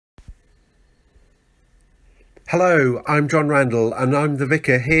Hello, I'm Jon Randall and I'm the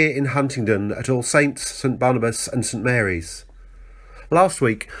vicar here in Huntingdon at All Saints, St Barnabas and St Mary's. Last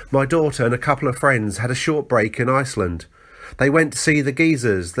week, my daughter and a couple of friends had a short break in Iceland. They went to see the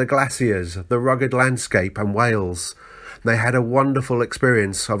geysers, the glaciers, the rugged landscape and whales. They had a wonderful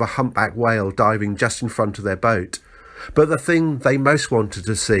experience of a humpback whale diving just in front of their boat. But the thing they most wanted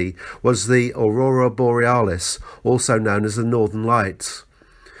to see was the Aurora Borealis, also known as the Northern Lights.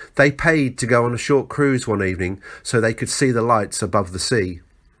 They paid to go on a short cruise one evening so they could see the lights above the sea.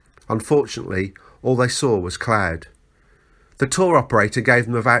 Unfortunately, all they saw was cloud. The tour operator gave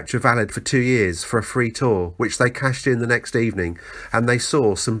them a voucher valid for 2 years for a free tour, which they cashed in the next evening, and they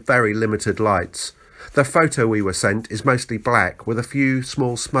saw some very limited lights. The photo we were sent is mostly black with a few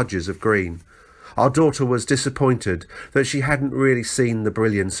small smudges of green. Our daughter was disappointed that she hadn't really seen the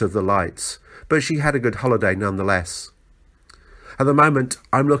brilliance of the lights, but she had a good holiday nonetheless. At the moment,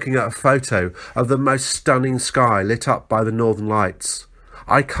 I'm looking at a photo of the most stunning sky lit up by the Northern Lights.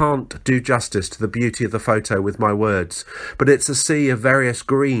 I can't do justice to the beauty of the photo with my words, but it's a sea of various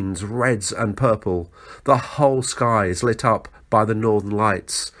greens, reds and purple. The whole sky is lit up by the Northern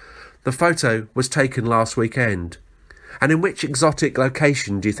Lights. The photo was taken last weekend. And in which exotic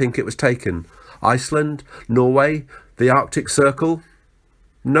location do you think it was taken? Iceland? Norway? The Arctic Circle?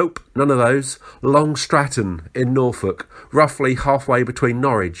 Nope, none of those. Long Stratton in Norfolk, roughly halfway between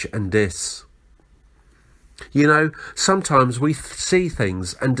Norwich and Diss. You know, sometimes we see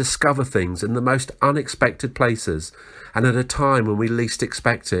things and discover things in the most unexpected places and at a time when we least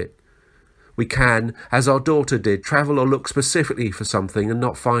expect it. We can, as our daughter did, travel or look specifically for something and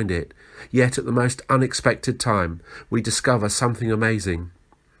not find it, yet at the most unexpected time we discover something amazing.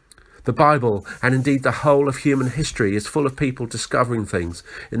 The Bible, and indeed the whole of human history, is full of people discovering things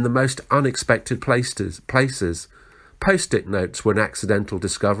in the most unexpected places. Post-it notes were an accidental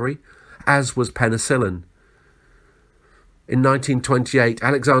discovery, as was penicillin. In 1928,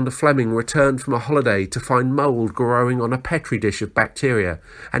 Alexander Fleming returned from a holiday to find mould growing on a petri dish of bacteria,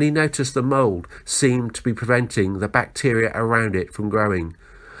 and he noticed the mould seemed to be preventing the bacteria around it from growing,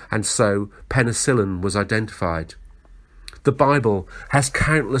 and so penicillin was identified. The Bible has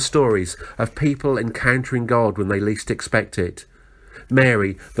countless stories of people encountering God when they least expect it.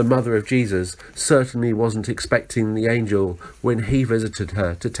 Mary, the mother of Jesus, certainly wasn't expecting the angel when he visited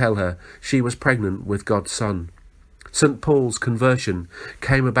her to tell her she was pregnant with God's Son. St. Paul's conversion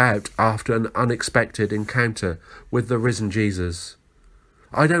came about after an unexpected encounter with the risen Jesus.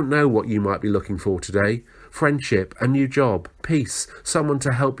 I don't know what you might be looking for today. Friendship, a new job, peace, someone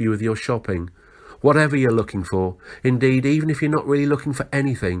to help you with your shopping. Whatever you're looking for, indeed, even if you're not really looking for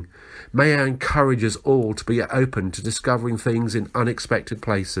anything, may I encourage us all to be open to discovering things in unexpected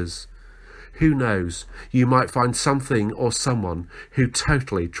places. Who knows, you might find something or someone who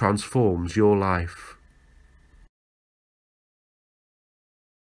totally transforms your life.